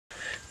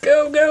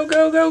Go, go,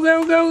 go, go,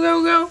 go, go,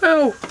 go, go,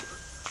 go!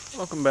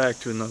 Welcome back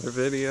to another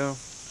video.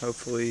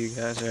 Hopefully you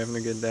guys are having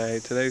a good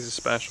day. Today's a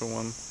special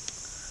one.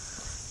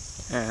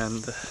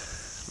 And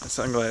my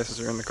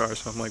sunglasses are in the car,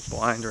 so I'm like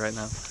blind right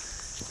now.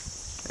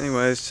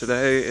 Anyways,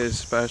 today is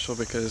special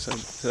because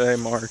today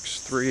marks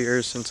 3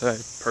 years since I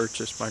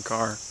purchased my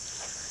car,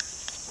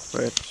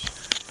 which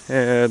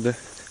had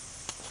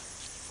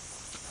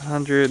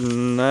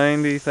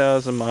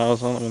 190,000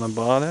 miles on it when I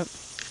bought it.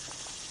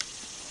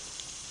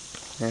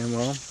 And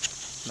well,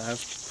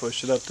 I've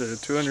pushed it up to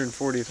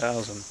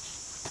 240,000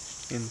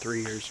 in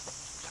 3 years.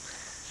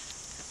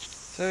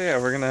 So yeah,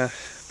 we're gonna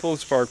pull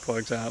the spark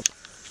plugs out.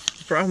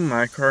 The problem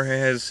my car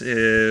has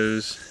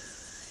is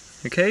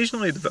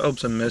occasionally it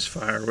develops a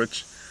misfire,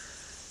 which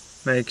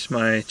makes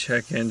my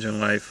check engine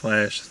light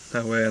flash.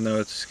 That way I know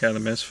it's got a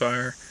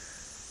misfire.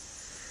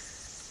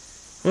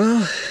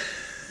 Well,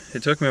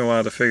 it took me a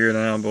while to figure it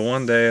out, but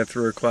one day I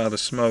threw a cloud of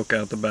smoke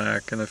out the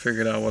back and I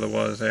figured out what it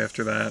was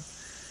after that.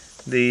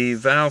 The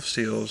valve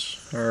seals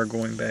are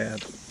going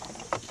bad.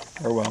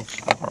 Or well,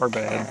 are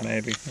bad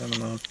maybe, I don't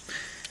know.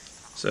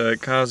 So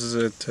it causes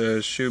it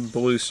to shoot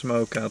blue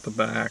smoke out the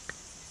back.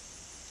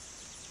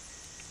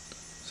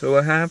 So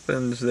what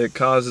happens that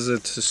causes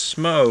it to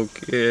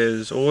smoke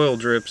is oil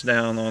drips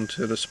down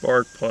onto the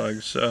spark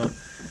plug. So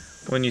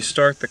when you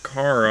start the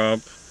car up,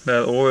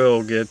 that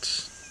oil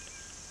gets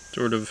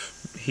sort of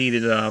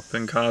heated up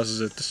and causes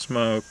it to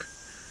smoke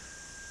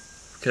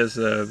because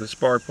the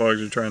spark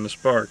plugs are trying to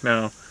spark.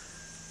 Now,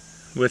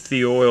 with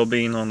the oil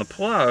being on the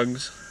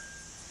plugs,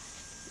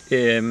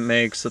 it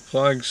makes the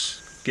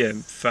plugs get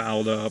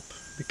fouled up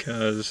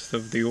because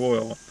of the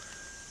oil.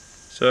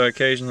 So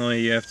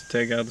occasionally you have to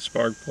take out the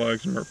spark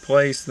plugs and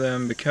replace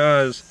them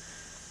because,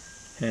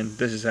 and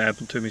this has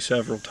happened to me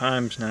several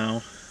times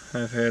now,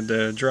 I've had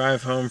to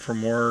drive home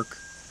from work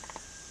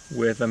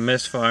with a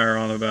misfire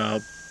on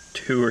about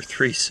 2 or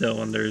 3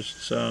 cylinders.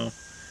 So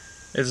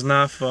it's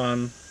not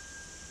fun.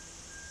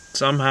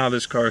 Somehow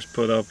this car's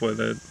put up with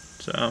it.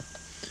 So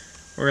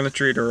we're going to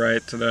treat her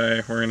right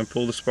today. We're going to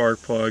pull the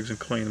spark plugs and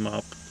clean them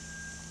up.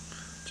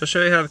 Just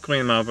show you how to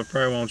clean them up. I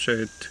probably won't show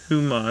you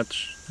too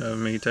much of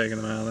me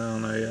taking them out. I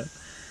don't know yet.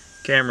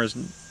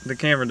 The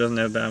camera doesn't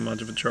have that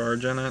much of a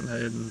charge in it. I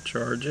didn't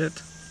charge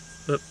it.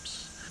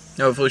 Oops.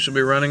 Hopefully she'll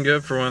be running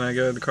good for when I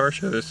go to the car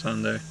show this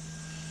Sunday,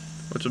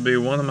 which will be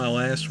one of my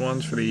last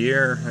ones for the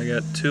year. I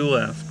got 2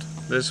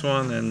 left. This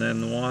one and then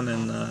the one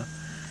in the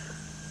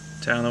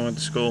town I went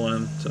to school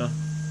in. So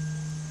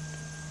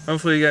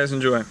hopefully you guys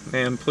enjoy,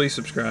 and please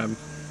subscribe.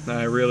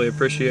 I really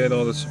appreciate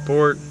all the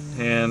support,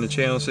 and the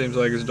channel seems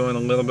like it's doing a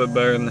little bit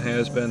better than it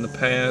has been in the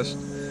past.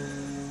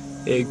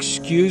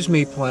 Excuse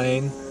me,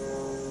 plane.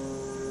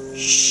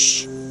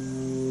 Shh.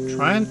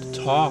 Trying to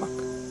talk.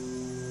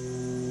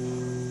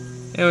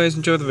 Anyways,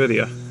 enjoy the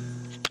video.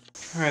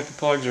 Alright, the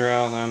plugs are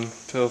out. I'm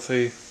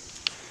filthy.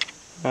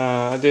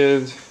 I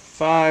did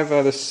 5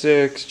 out of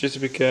 6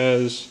 just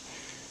because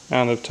I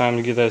don't have time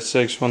to get that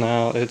 6th one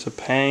out. It's a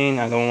pain.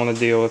 I don't want to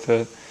deal with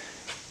it.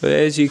 But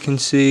as you can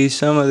see,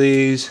 some of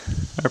these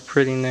are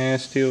pretty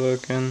nasty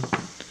looking.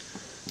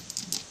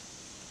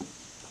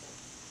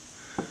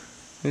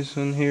 This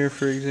one here,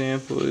 for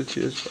example, is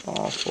just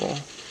awful.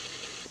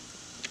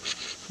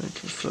 If I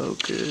can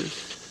focus.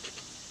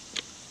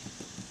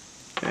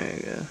 There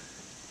you go.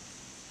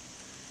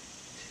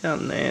 See how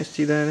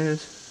nasty that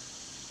is?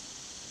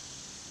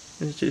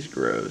 It's just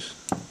gross.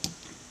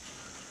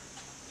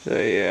 So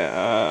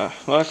yeah,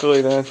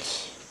 luckily I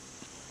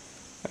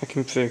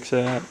can fix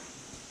that.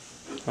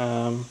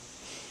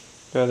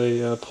 Got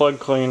a plug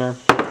cleaner,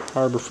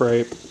 Harbor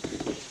Freight.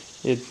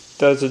 It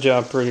does the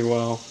job pretty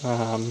well.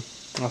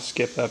 I'll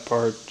skip that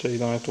part so you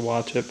don't have to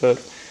watch it, but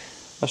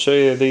I'll show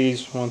you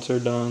these once they're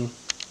done.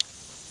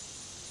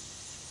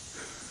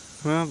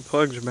 Well, the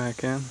plugs are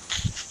back in.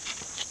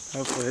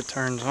 Hopefully it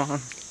turns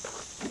on.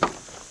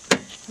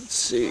 Let's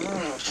see.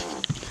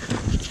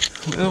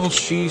 Will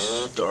she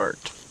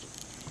start?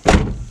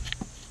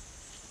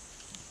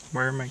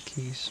 Where are my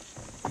keys?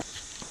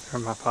 They're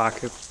in my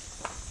pocket.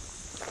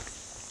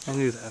 I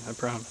knew that, I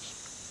promise.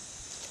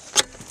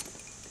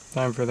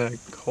 Time for that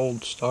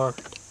cold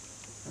start.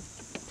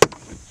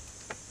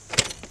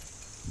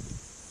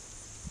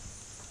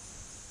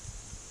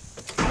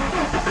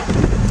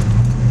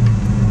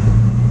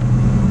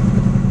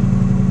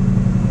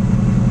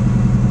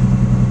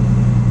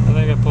 I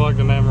think I plugged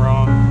them in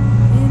wrong.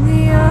 In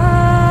the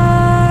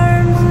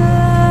arms of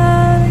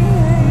the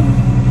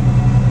angel.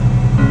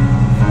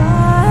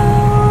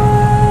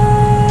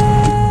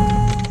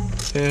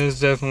 It is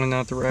definitely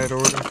not the right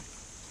order.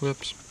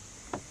 Whoops.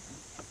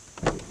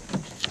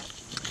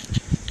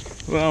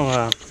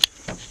 Well,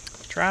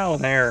 trial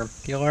and error.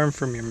 You learn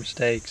from your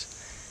mistakes.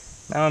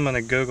 Now I'm going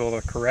to Google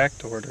the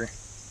correct order.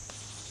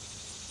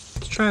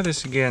 Let's try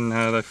this again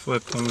now that I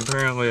flipped them.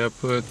 Apparently I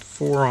put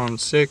 4 on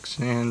 6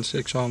 and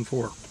 6 on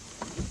 4.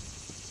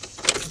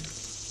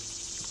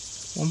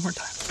 One more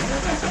time.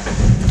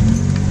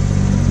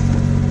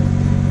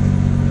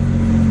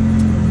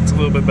 It's a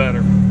little bit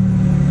better.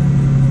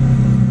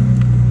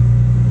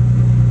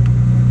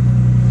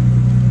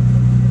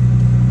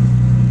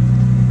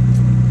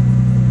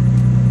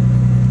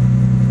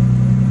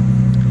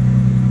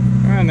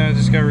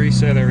 just gotta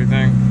reset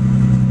everything.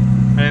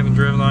 I haven't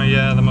driven on it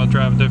yet. I'm gonna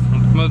drive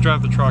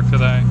the truck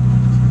today.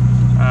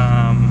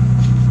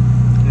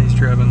 And he's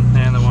driven,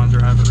 and I want to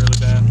drive it really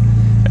bad.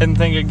 I didn't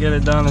think I'd get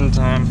it done in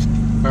time,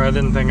 or I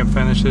didn't think I'd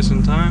finish this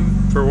in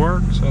time for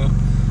work, so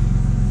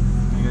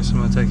I guess I'm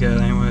gonna take it out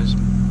anyways.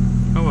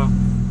 Oh well.